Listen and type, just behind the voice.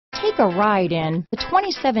Take a ride in the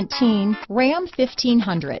 2017 Ram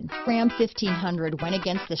 1500. Ram 1500 went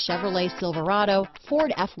against the Chevrolet Silverado,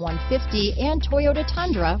 Ford F-150, and Toyota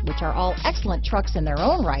Tundra, which are all excellent trucks in their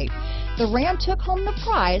own right. The Ram took home the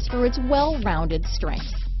prize for its well-rounded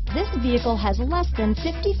strengths. This vehicle has less than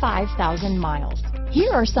 55,000 miles.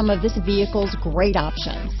 Here are some of this vehicle's great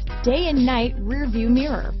options: day and night rear view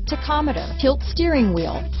mirror, tachometer, tilt steering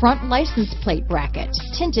wheel, front license plate bracket,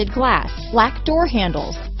 tinted glass, black door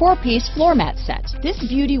handles, 4-piece floor mat set. This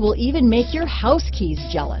beauty will even make your house keys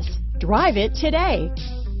jealous. Drive it today.